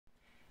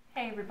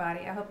Hey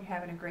everybody, I hope you're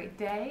having a great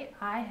day.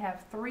 I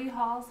have 3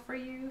 hauls for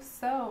you,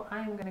 so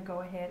I am going to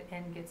go ahead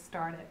and get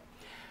started.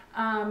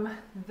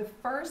 The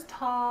first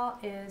haul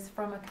is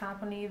from a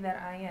company that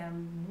I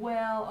am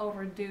well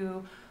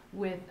overdue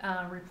with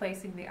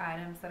replacing the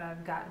items that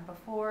I've gotten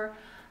before.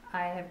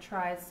 I have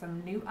tried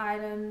some new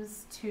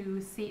items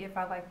to see if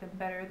I like them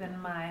better than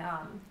my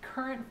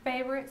current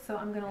favorite, so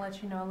I'm going to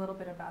let you know a little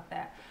bit about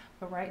that.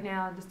 But right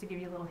now, just to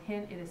give you a little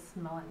hint, it is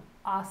smelling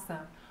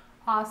awesome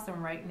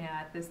right now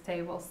at this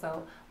table,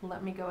 so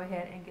let me go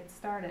ahead and get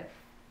started.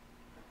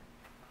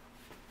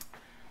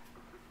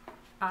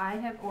 I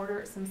have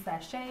ordered some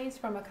sachets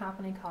from a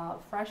company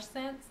called Fresh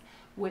Scents,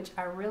 which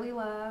I really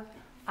love.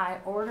 I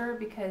order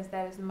because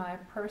that is my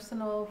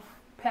personal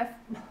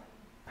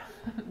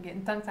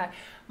getting tongue-tied.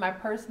 My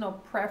personal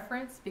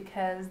preference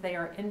because they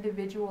are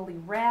individually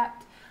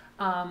wrapped.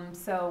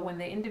 So when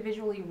they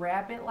individually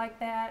wrap it like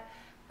that,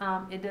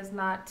 it does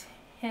not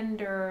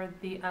hinder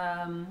the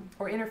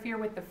or interfere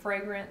with the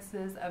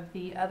fragrances of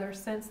the other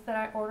scents that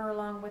I order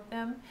along with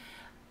them.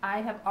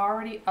 I have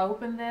already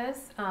opened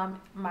this.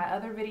 My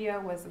other video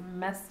was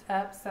messed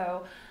up,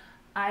 so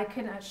I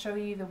could not show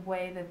you the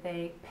way that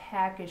they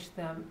packaged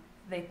them.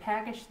 They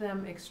packaged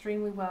them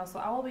extremely well, so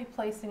I will be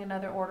placing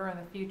another order in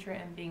the future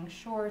and being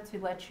sure to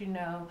let you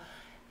know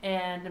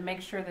and to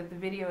make sure that the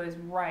video is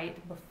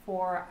right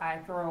before I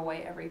throw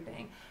away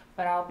everything.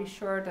 But I'll be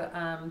sure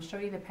to show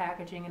you the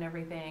packaging and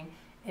everything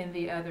in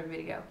the other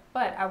video.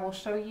 But I will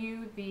show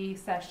you the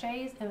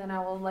sachets and then I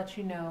will let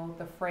you know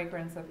the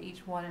fragrance of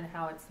each one and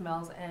how it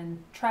smells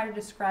and try to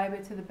describe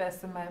it to the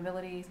best of my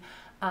abilities,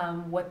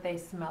 what they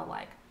smell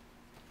like.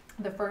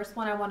 The first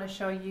one I want to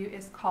show you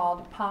is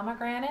called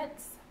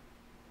Pomegranates,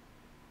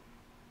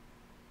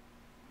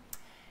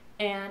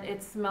 and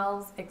it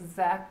smells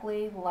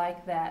exactly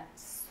like that.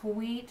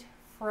 Sweet,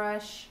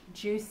 fresh,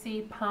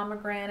 juicy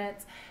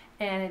pomegranates,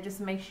 and it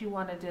just makes you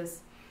want to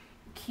just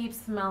keep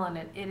smelling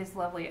it. It is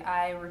lovely.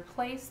 I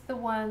replaced the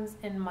ones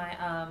in my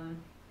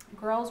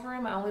girls'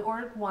 room. I only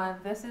ordered one.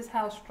 This is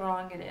how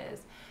strong it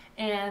is.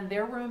 And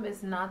their room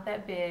is not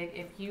that big.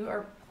 If you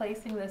are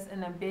placing this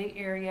in a big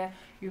area,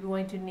 you're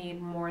going to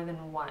need more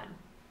than one.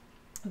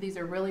 These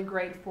are really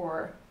great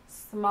for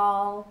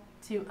small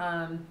to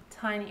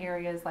tiny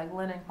areas like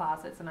linen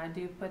closets, and I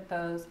do put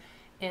those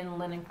in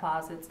linen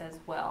closets as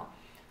well.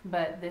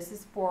 But this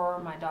is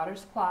for my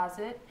daughter's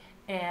closet,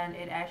 and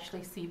it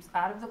actually seeps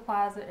out of the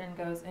closet and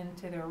goes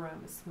into their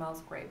room. It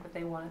smells great, but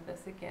they wanted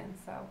this again,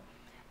 so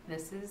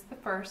this is the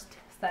first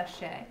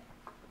sachet.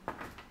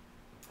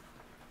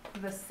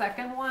 The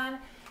second one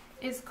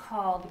is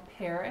called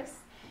Paris,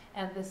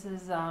 and this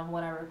is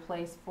what I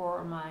replaced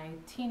for my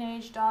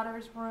teenage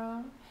daughter's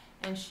room,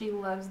 and she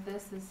loves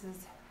this. This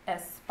is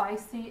as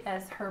spicy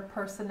as her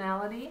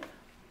personality,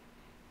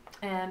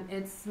 and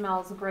it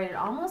smells great. It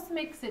almost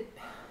makes it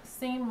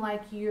seem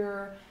like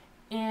you're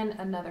in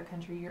another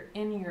country. You're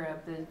in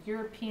Europe. The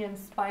European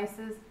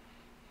spices,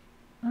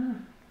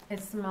 it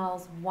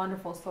smells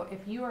wonderful. So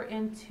if you are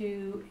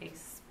into a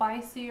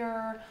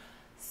spicier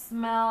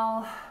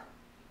smell,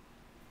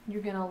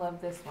 you're gonna love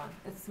this one.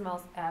 It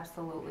smells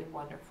absolutely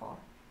wonderful.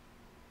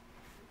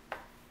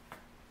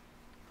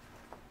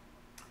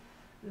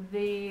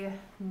 The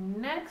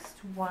next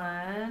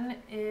one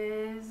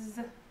is,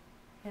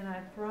 and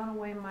I've thrown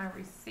away my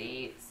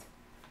receipts.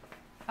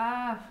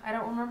 I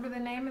don't remember the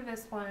name of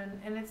this one,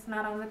 and it's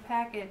not on the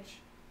package,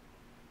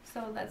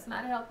 so that's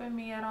not helping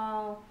me at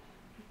all.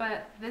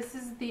 But this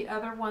is the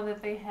other one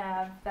that they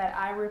have that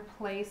I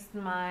replaced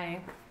my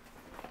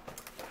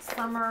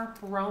Summer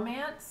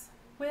Romance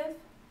with,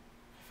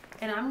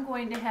 and I'm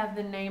going to have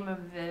the name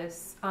of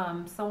this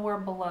somewhere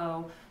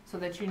below so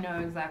that you know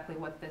exactly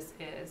what this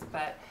is.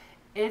 But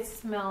it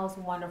smells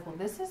wonderful.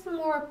 This is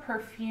more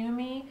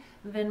perfumey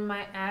than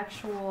my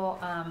actual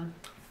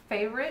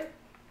favorite.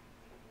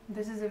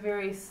 This is a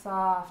very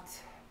soft,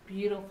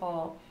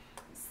 beautiful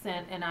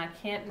scent, and I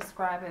can't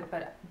describe it,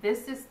 but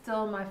this is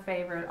still my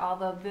favorite,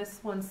 although this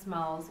one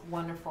smells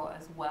wonderful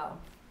as well.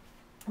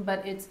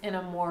 But it's in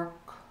a more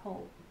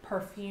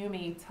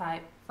perfumey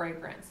type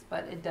fragrance,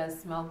 but it does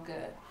smell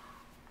good.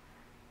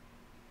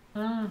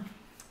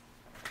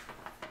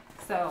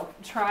 So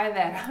try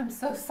that. I'm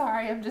so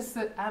sorry.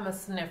 I'm a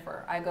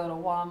sniffer. I go to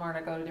Walmart,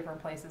 I go to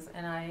different places,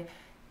 and I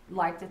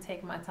like to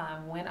take my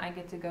time. When I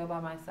get to go by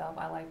myself,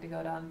 I like to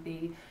go down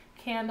the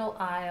candle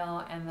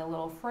aisle and the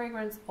little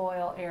fragrance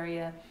oil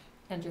area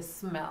and just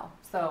smell.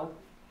 So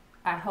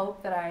I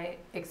hope that I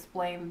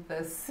explained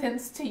the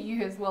scents to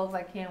you as well as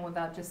I can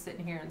without just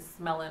sitting here and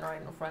smelling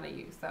right in front of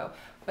you. So,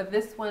 but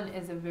this one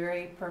is a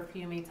very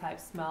perfumey type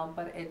smell,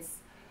 but it's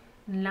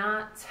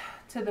not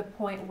to the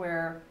point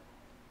where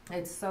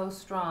it's so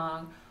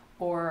strong,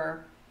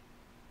 or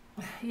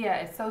yeah,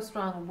 it's so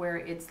strong where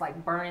it's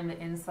like burning the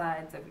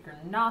insides of your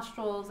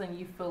nostrils and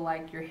you feel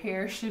like your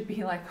hair should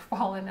be like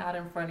falling out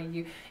in front of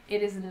you.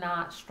 It is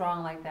not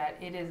strong like that.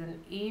 It is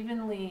an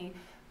evenly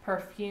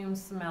perfume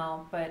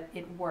smell, but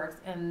it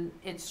works, and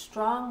it's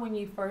strong when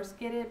you first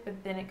get it,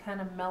 but then it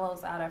kind of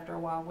mellows out after a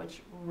while,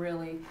 which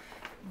really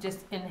just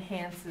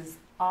enhances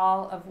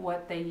all of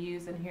what they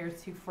use in here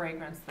to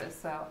fragrance this,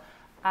 so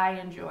I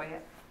enjoy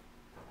it.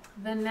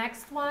 The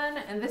next one,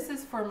 and this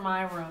is for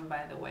my room,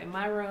 by the way,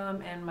 my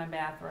room and my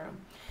bathroom.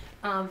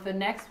 The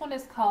next one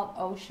is called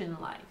Ocean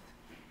Life.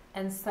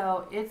 And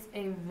so it's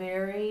a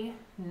very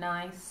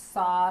nice,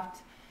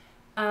 soft,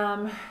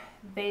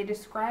 they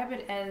describe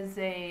it as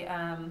a,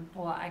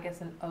 well, I guess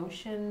an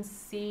ocean,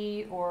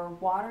 sea, or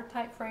water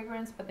type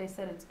fragrance, but they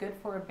said it's good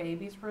for a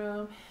baby's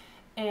room.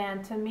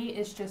 And to me,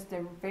 it's just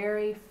a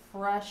very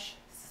fresh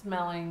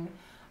smelling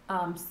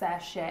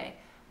sachet,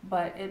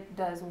 but it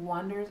does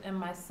wonders in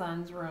my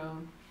son's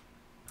room.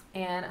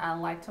 And I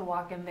like to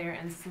walk in there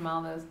and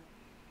smell those.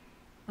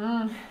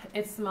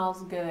 It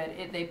smells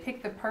good. They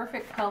picked the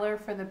perfect color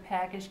for the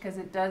package because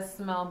it does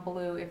smell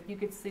blue. If you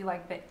could see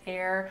like the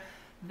air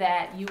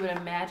that you would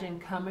imagine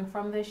coming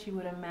from this, you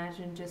would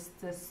imagine just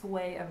the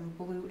sway of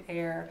blue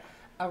air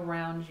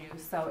around you.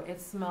 So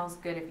it smells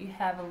good. If you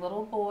have a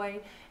little boy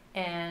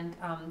and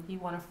you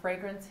want to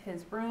fragrance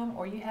his room,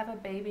 or you have a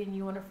baby and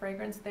you want to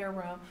fragrance their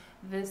room,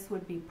 this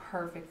would be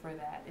perfect for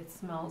that. It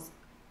smells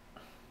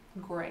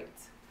great.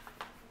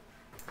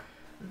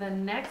 The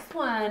next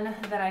one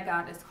that I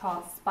got is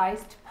called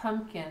Spiced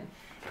Pumpkin,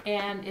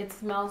 and it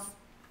smells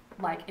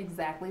like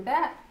exactly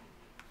that.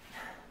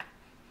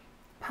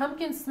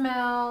 Pumpkin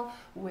smell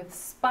with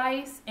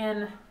spice,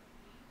 and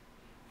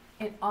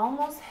it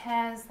almost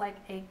has like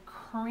a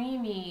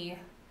creaminess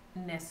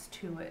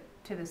to it,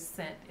 to the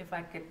scent, if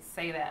I could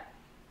say that.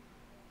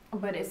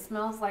 But it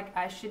smells like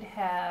I should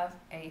have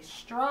a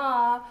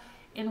straw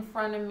in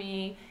front of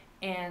me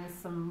and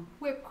some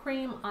whipped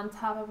cream on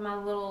top of my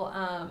little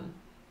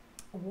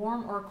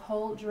warm or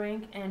cold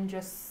drink and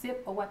just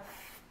sip away.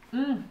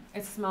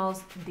 It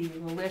smells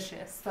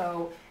delicious.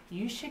 So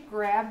you should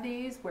grab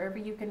these wherever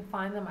you can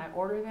find them. I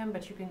order them,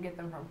 but you can get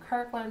them from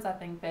Kirkland's, I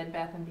think Bed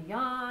Bath &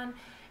 Beyond,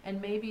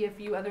 and maybe a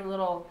few other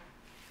little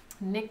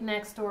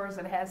knick-knack stores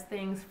that has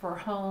things for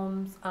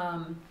homes.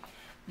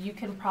 You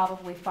can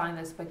probably find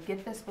this, but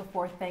get this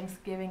before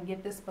Thanksgiving,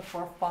 get this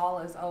before fall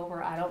is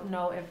over. I don't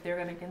know if they're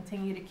going to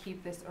continue to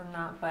keep this or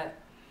not, but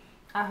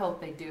I hope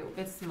they do.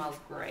 It smells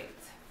great.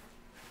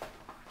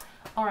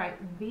 All right,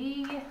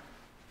 the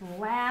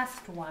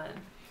last one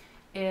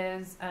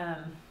is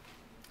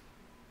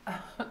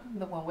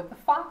the one with the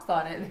fox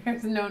on it.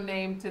 There's no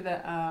name to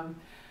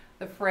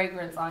the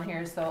fragrance on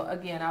here, so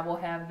again, I will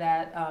have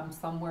that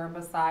somewhere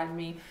beside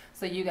me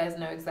so you guys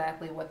know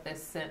exactly what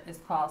this scent is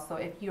called. So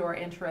if you are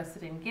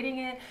interested in getting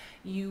it,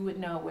 you would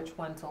know which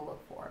one to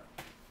look for.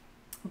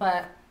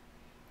 But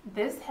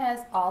this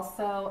has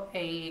also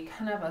a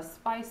kind of a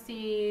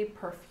spicy,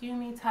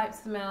 perfumey type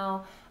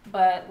smell,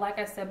 but like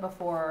I said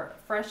before,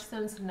 Fresh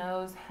Scents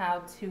knows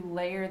how to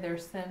layer their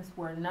scents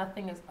where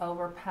nothing is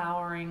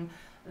overpowering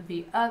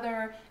the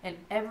other and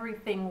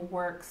everything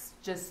works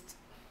just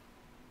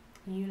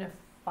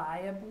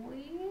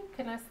unifiably.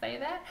 Can I say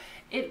that?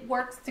 It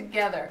works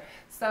together.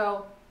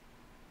 So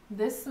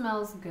this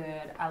smells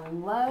good. I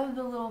love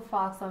the little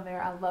fox on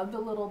there. I love the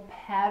little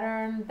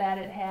pattern that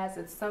it has.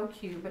 It's so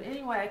cute. But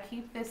anyway, I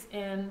keep this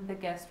in the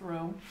guest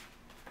room.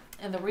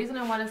 And the reason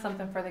I wanted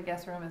something for the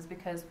guest room is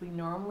because we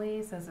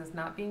normally, since it's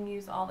not being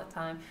used all the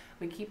time,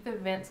 we keep the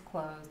vents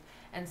closed.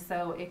 And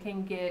so it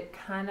can get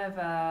kind of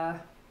a,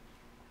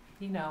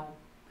 you know,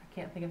 I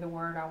can't think of the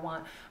word I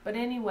want. But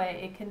anyway,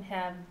 it can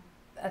have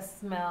a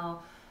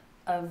smell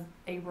of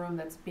a room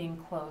that's being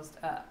closed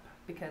up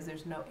because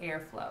there's no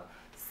airflow.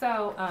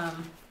 So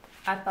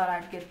I thought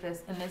I'd get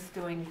this, and it's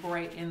doing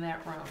great in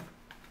that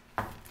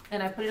room.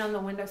 And I put it on the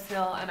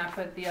windowsill, and I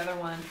put the other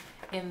one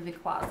in the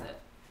closet.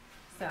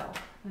 So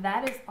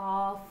that is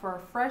all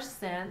for Fresh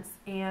Scents,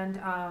 and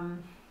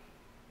I'm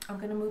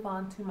going to move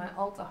on to my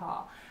Ulta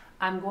haul.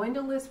 I'm going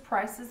to list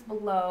prices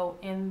below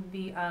in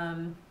the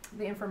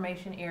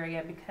information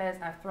area because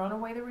I've thrown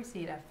away the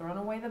receipt, I've thrown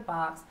away the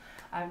box.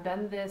 I've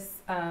done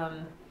this,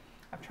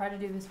 I've tried to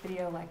do this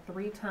video like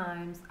 3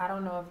 times. I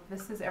don't know if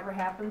this has ever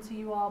happened to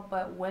you all,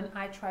 but when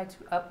I tried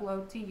to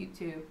upload to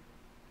YouTube,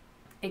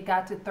 it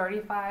got to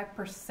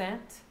 35%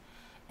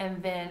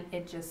 and then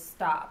it just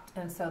stopped.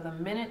 And so the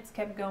minutes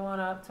kept going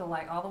up to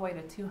like all the way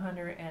to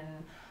 200, and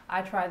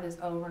I tried this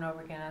over and over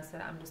again. I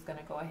said, I'm just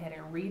gonna go ahead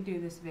and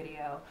redo this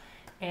video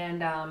and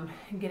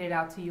get it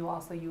out to you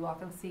all so you all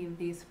can see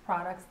these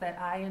products that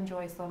I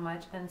enjoy so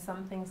much and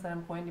some things that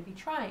I'm going to be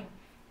trying.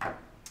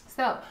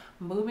 So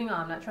moving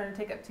on, I'm not trying to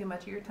take up too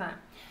much of your time.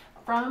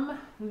 From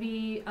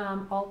the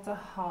Ulta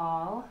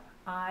haul,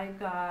 I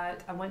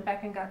went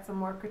back and got some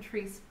more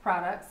Catrice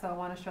products, so I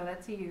want to show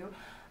that to you.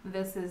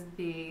 This is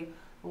the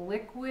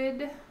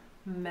Liquid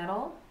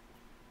Metal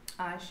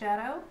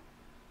Eyeshadow.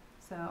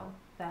 So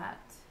that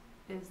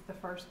is the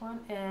first one,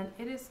 and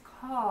it is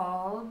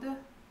called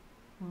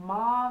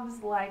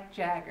Mauves Like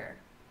Jagger.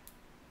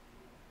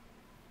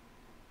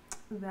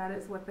 That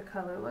is what the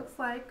color looks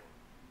like.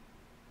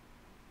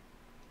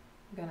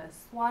 I'm gonna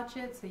swatch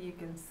it so you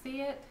can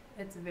see it.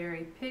 It's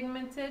very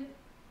pigmented.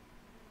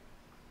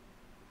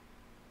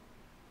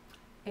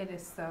 It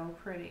is so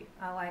pretty.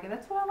 I like it.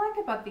 That's what I like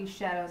about these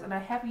shadows, and I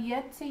have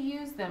yet to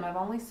use them. I've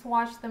only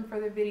swatched them for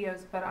the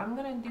videos, but I'm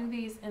gonna do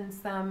these in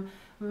some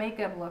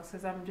makeup looks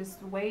because I'm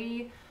just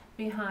way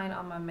behind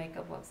on my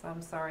makeup looks.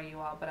 I'm sorry, you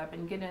all, but I've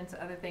been getting into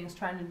other things,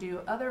 trying to do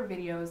other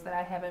videos that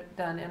I haven't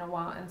done in a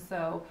while, and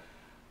so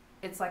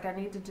it's like I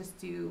need to just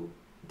do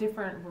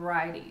different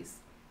varieties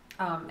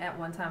at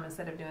one time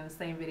instead of doing the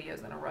same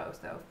videos in a row,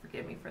 so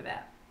forgive me for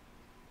that.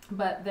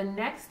 But the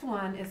next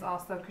one is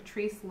also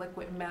Catrice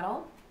Liquid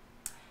Metal.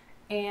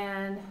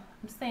 And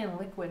I'm saying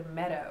liquid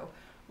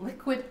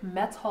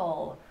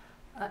metal,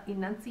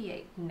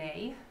 enunciate,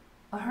 nay.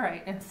 All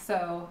right, and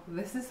so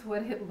this is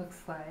what it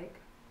looks like.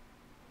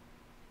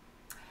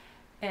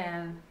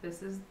 And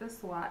this is the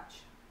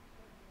swatch.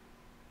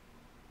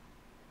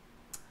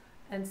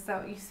 And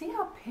so you see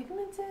how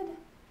pigmented?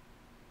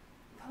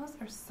 Those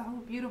are so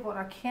beautiful. And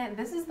I can't,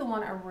 this is the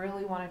one I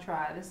really want to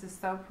try. This is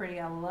so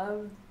pretty. I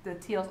love the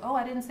teals. Oh,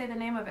 I didn't say the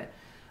name of it.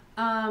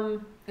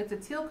 It's a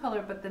teal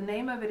color, but the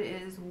name of it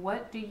is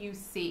What Do You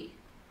See?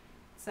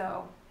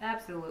 So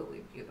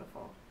absolutely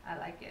beautiful. I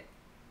like it.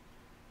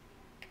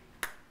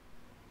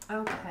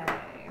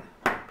 Okay.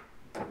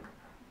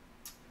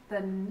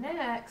 The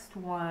next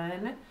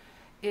one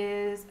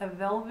is a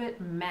Velvet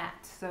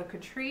Matte. So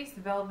Catrice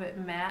Velvet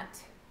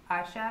Matte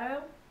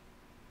eyeshadow.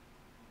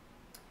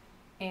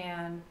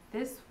 And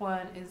this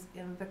one is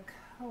in the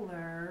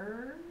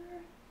color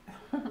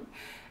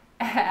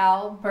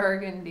Al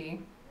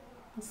Burgundy.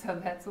 So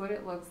that's what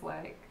it looks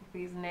like.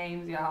 These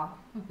names, y'all.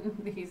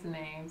 These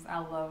names, I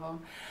love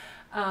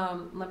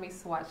them. Let me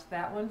swatch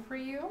that one for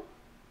you.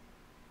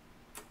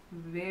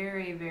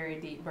 Very,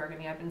 very deep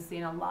burgundy. I've been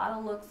seeing a lot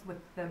of looks with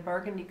the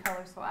burgundy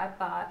color, so I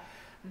thought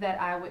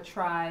that I would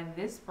try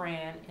this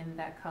brand in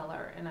that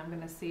color, and I'm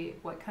going to see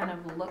what kind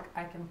of look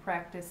I can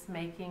practice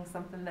making,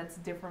 something that's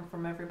different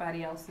from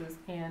everybody else's,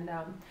 and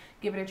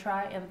give it a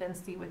try and then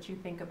see what you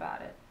think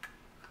about it.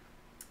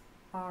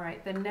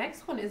 Alright, the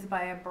next one is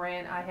by a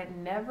brand I had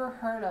never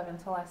heard of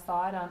until I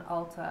saw it on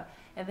Ulta.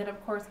 And then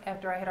of course,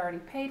 after I had already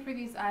paid for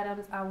these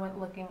items, I went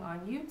looking on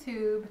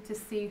YouTube to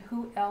see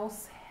who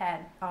else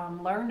had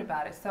learned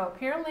about it. So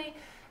apparently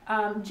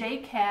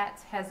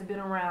J.Cat has been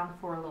around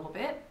for a little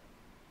bit.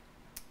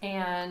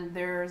 And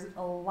there's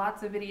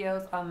lots of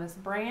videos on this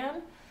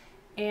brand.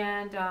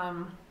 And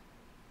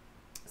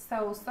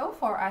so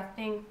far I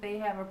think they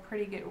have a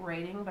pretty good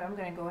rating, but I'm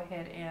going to go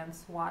ahead and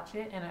swatch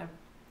it. And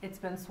it's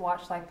been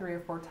swatched like 3 or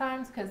 4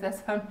 times because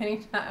that's how many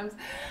times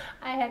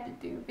I had to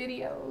do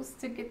videos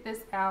to get this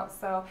out.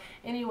 So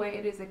anyway,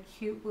 it is a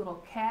cute little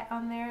cat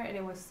on there, and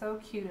it was so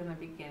cute in the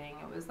beginning.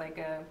 It was like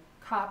a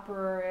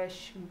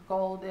copperish,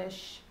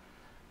 goldish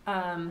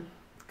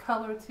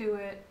color to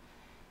it,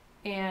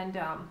 and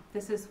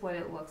this is what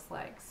it looks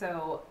like.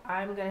 So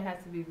I'm going to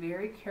have to be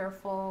very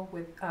careful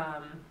with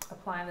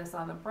applying this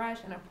on the brush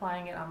and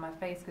applying it on my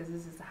face because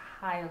this is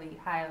highly,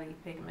 highly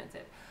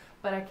pigmented.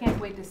 But I can't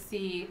wait to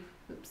see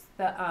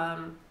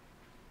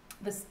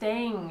the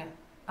staying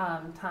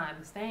time,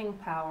 the staying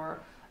power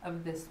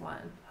of this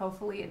one.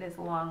 Hopefully it is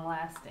long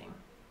lasting.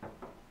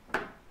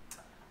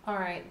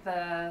 Alright,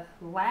 the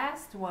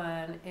last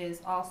one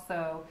is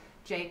also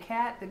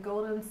J.Cat, the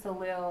Golden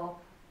Soleil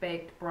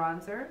Baked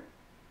Bronzer.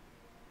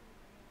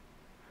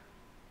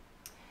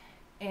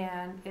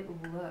 And it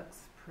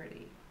looks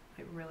pretty.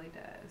 It really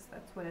does.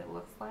 That's what it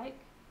looks like.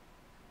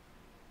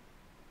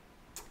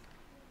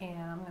 And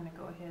I'm going to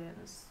go ahead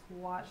and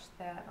swatch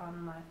that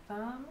on my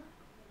thumb.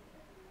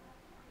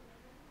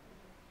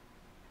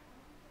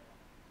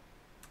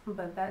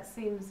 But that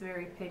seems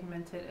very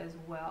pigmented as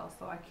well.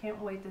 So I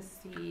can't wait to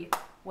see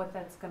what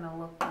that's going to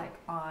look like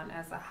on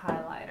as a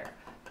highlighter.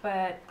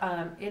 But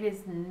it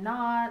is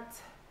not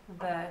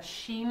the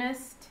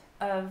sheenest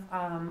of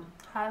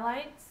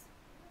highlights.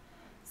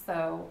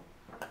 So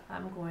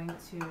I'm going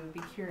to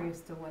be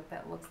curious to what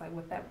that looks like,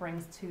 what that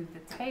brings to the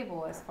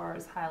table as far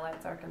as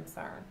highlights are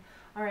concerned.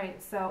 All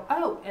right, so,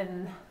 oh,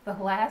 and the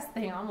last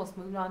thing, I almost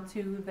moved on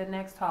to the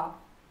next haul.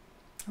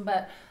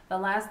 But the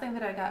last thing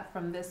that I got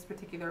from this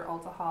particular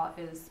Ulta haul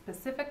is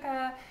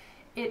Pacifica.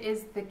 It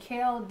is the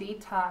Kale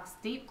Detox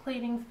Deep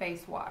Cleaning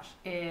Face Wash.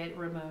 It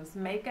removes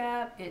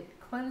makeup, it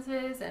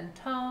cleanses and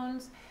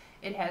tones.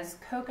 It has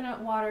coconut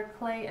water,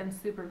 clay, and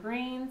super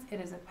greens. It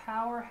is a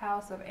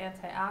powerhouse of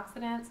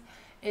antioxidants.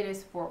 It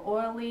is for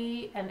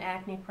oily and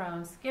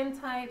acne-prone skin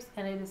types,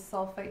 and it is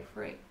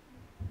sulfate-free.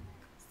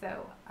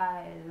 So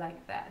I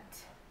like that.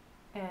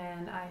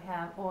 And I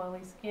have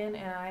oily skin,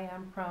 and I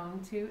am prone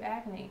to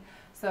acne.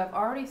 So I've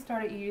already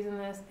started using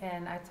this,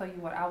 and I tell you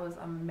what, I was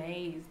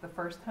amazed the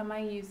first time I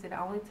used it.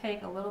 I only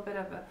take a little bit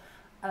of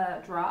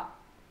a drop,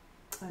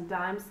 a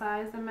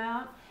dime-sized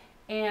amount,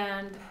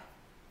 and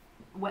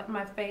wet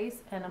my face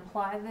and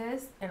apply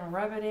this and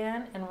rub it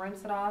in and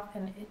rinse it off,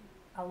 and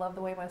I love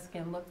the way my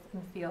skin looks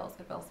and feels.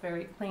 It feels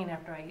very clean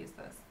after I use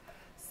this.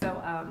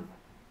 So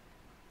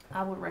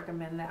I would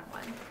recommend that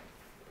one.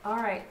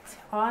 Alright,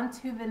 on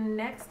to the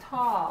next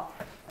haul.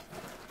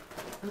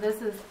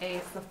 This is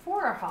a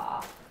Sephora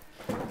haul.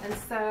 And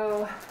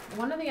so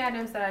one of the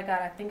items that I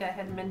got, I think I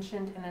had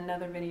mentioned in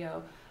another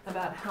video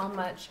about how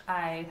much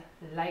I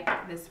like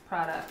this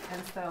product.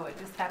 And so it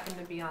just happened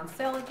to be on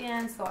sale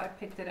again, so I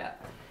picked it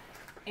up.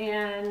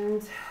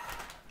 And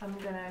I'm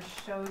gonna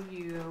show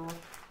you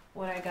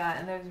what I got.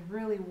 And there's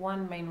really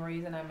one main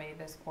reason I made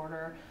this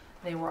order.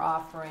 They were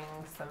offering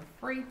some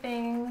free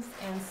things,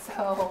 and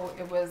so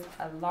it was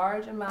a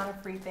large amount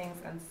of free things,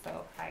 and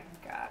so I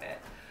got it.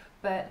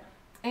 But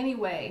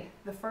anyway,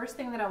 the first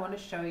thing that I want to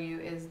show you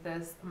is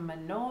this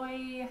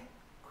Manoi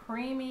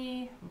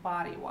Creamy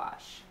Body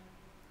Wash.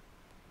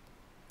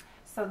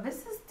 So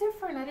this is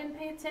different. I didn't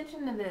pay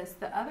attention to this.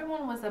 The other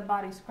one was a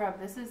body scrub.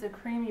 This is a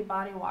creamy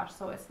body wash,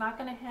 so it's not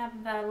going to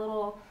have that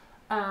little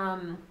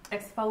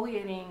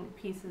exfoliating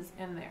pieces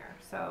in there.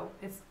 So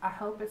I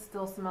hope it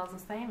still smells the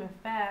same. In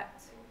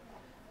fact,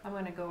 I'm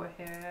going to go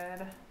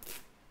ahead.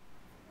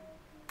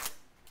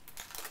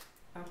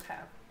 Okay.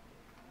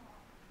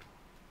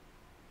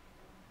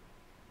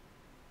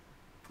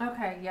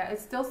 Okay, yeah,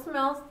 it still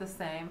smells the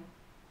same,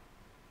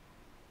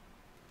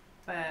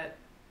 but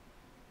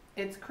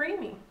it's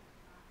creamy.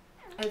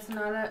 It's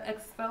not an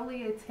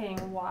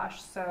exfoliating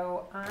wash,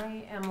 so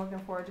I am looking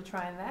forward to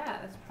trying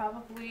that. It's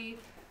probably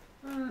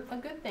a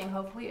good thing.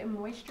 Hopefully it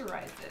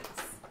moisturizes.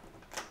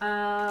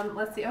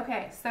 Let's see.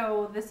 Okay,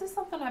 so this is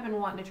something I've been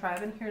wanting to try. I've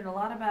been hearing a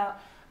lot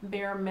about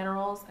Bare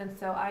Minerals, and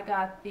so I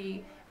got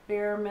the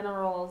Bare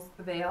Minerals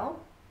Veil,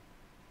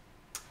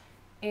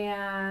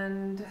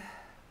 and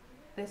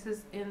this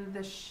is in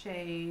the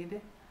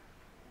shade,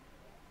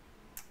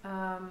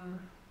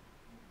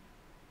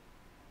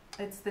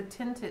 it's the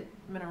tinted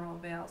mineral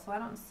veil, so I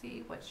don't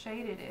see what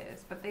shade it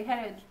is, but they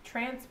had a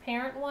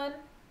transparent one,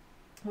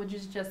 which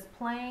is just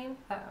plain.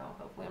 Uh-oh,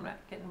 hopefully I'm not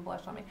getting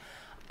blush on me.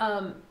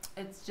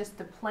 It's just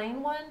a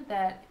plain one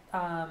that,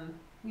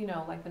 you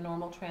know, like the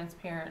normal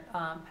transparent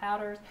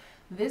powders.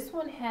 This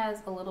one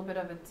has a little bit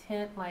of a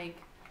tint, like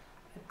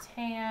a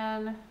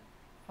tan.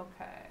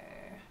 Okay.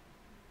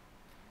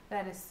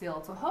 That is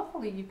sealed, so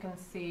hopefully you can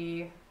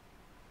see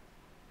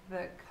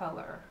the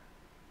color,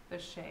 the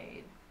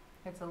shade.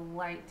 It's a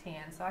light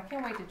tan, so I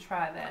can't wait to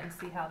try that and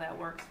see how that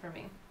works for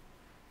me.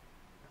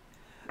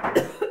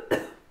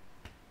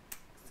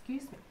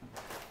 Excuse me.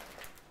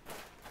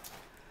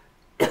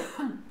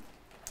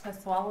 I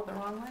swallowed the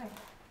wrong way.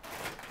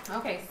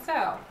 Okay,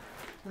 so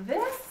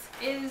this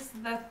is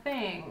the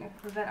thing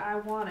that I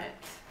wanted.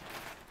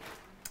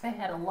 I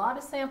had a lot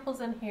of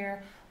samples in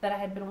here that I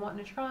had been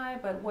wanting to try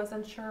but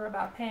wasn't sure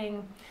about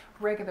paying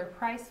regular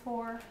price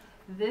for.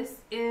 This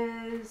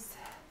is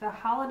the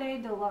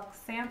Holiday Deluxe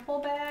Sample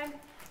Bag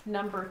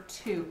number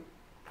 2.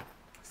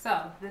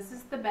 So this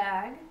is the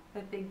bag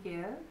that they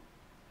give,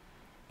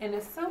 and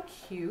it's so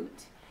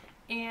cute,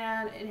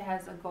 and it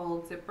has a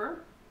gold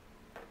zipper,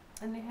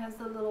 and it has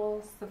a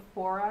little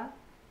Sephora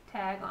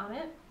tag on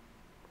it.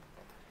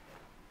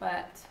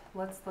 But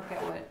let's look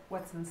at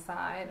what's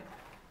inside.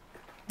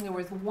 There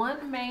was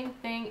one main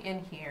thing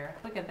in here.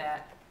 Look at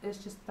that. It's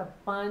just a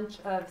bunch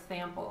of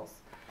samples.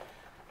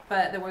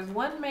 But there was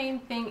one main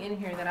thing in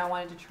here that I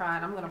wanted to try,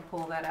 and I'm going to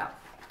pull that out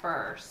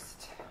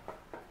first.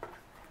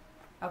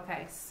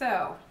 Okay,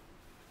 so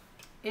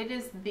it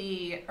is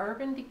the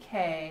Urban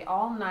Decay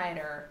All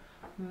Nighter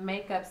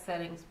Makeup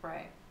Setting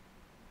Spray.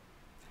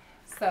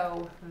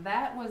 So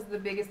that was the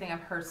biggest thing.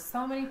 I've heard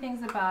so many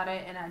things about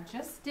it, and I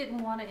just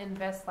didn't want to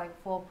invest like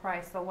full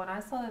price. So when I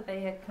saw that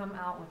they had come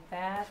out with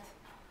that,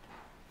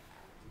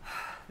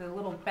 the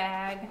little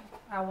bag,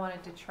 I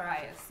wanted to try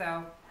it.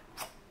 So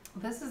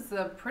this is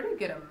a pretty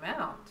good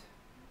amount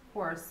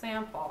for a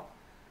sample.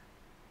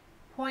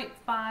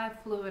 0.5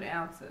 fluid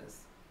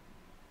ounces.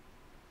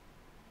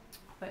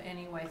 But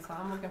anyway, so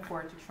I'm looking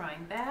forward to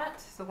trying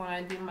that. So when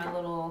I do my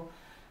little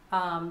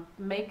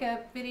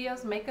makeup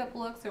videos, makeup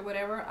looks or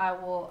whatever, I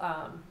will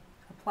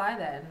apply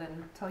that and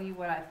then tell you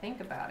what I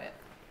think about it.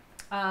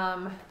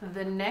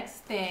 The next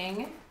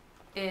thing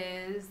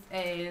is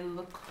a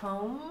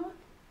Lancome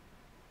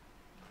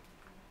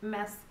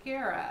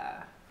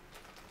mascara.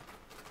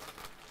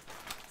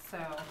 So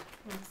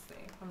let's see,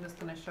 I'm just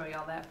going to show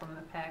y'all that from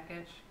the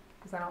package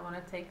because I don't want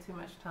to take too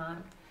much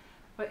time.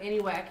 But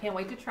anyway, I can't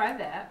wait to try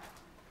that.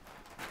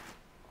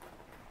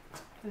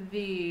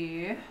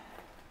 The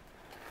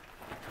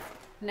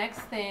next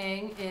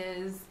thing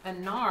is a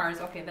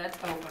NARS. Okay, that's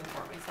open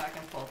for me, so I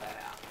can pull that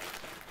out.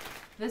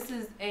 This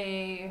is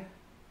a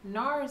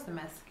NARS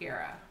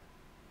mascara.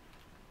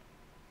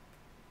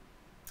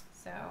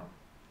 So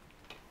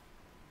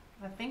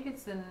I think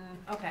it's in,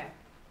 okay,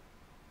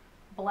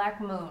 Black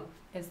Moon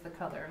is the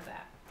color of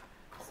that.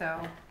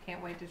 So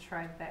can't wait to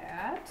try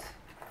that.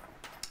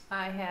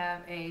 I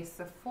have a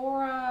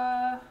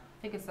Sephora,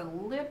 I think it's a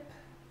lip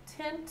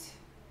tint,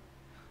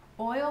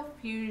 Oil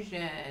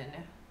Fusion.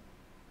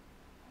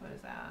 What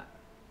is that?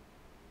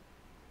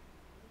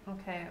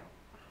 Okay.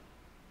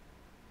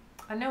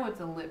 I know it's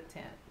a lip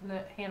tint.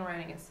 The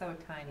handwriting is so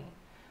tiny.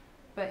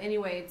 But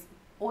anyway, it's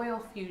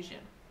Oil Fusion.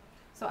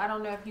 So I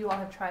don't know if you all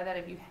have tried that.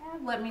 If you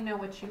have, let me know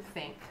what you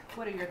think.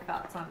 What are your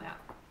thoughts on that?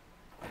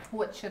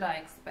 What should I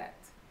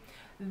expect?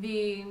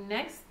 The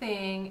next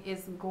thing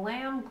is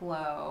Glam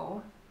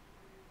Glow,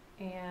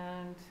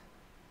 and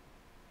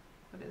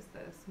what is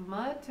this?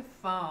 Mud to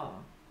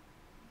Foam.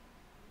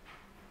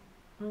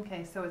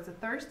 Okay, so it's a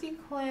Thirsty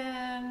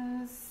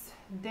Cleanse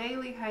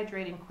Daily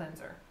Hydrating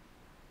Cleanser.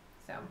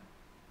 So,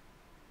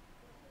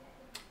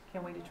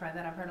 can't wait to try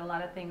that. I've heard a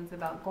lot of things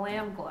about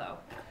Glam Glow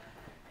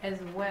as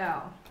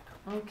well.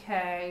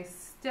 Okay,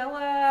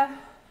 Stella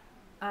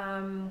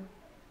Eau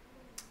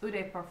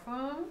de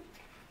Parfum.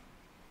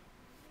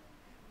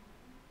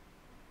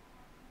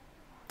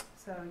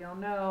 So y'all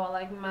know I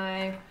like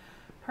my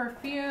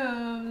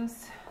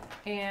perfumes.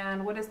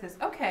 And what is this?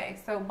 Okay,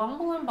 so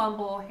Bumble and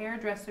Bumble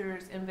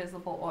Hairdresser's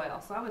Invisible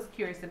Oil. So I was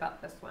curious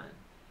about this one.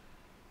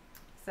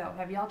 So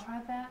have y'all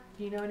tried that?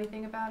 Do you know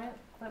anything about it?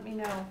 Let me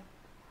know.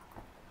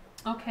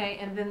 Okay,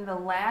 and then the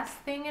last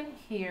thing in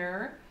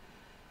here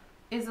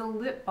is a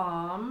lip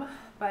balm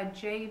by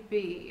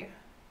JB.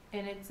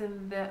 And it's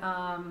in the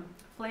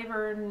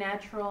flavor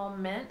Natural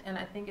Mint. And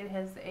I think it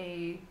has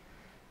a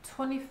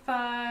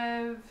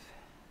 25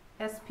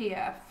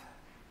 SPF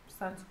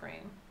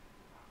sunscreen.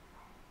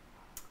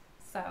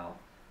 So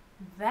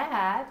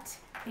that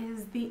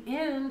is the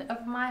end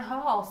of my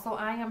haul. So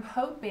I am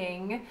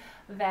hoping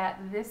that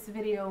this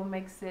video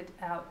makes it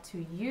out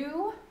to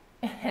you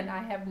and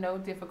I have no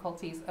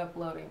difficulties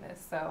uploading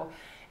this. So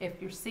if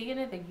you're seeing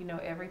it, then you know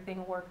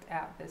everything worked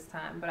out this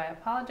time. But I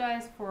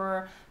apologize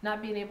for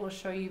not being able to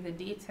show you the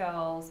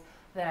details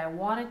that I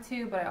wanted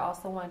to, but I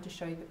also wanted to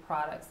show you the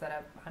products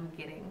that I'm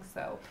getting.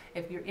 So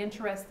if you're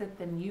interested,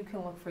 then you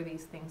can look for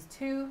these things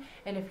too.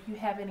 And if you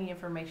have any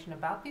information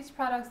about these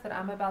products that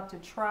I'm about to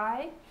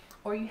try,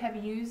 or you have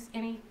used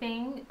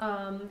anything,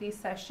 these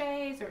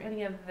sachets or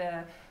any of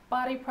the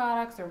body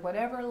products or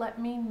whatever, let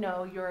me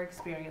know your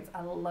experience.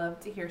 I love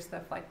to hear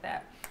stuff like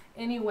that.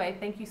 Anyway,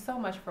 thank you so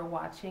much for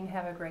watching.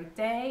 Have a great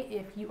day.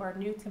 If you are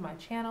new to my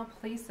channel,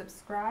 please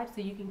subscribe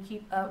so you can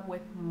keep up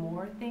with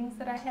more things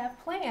that I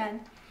have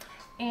planned.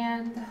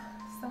 And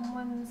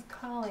someone's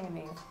calling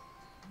me.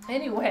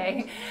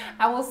 Anyway,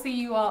 I will see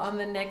you all on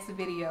the next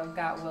video,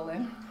 God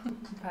willing.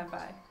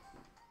 Bye-bye.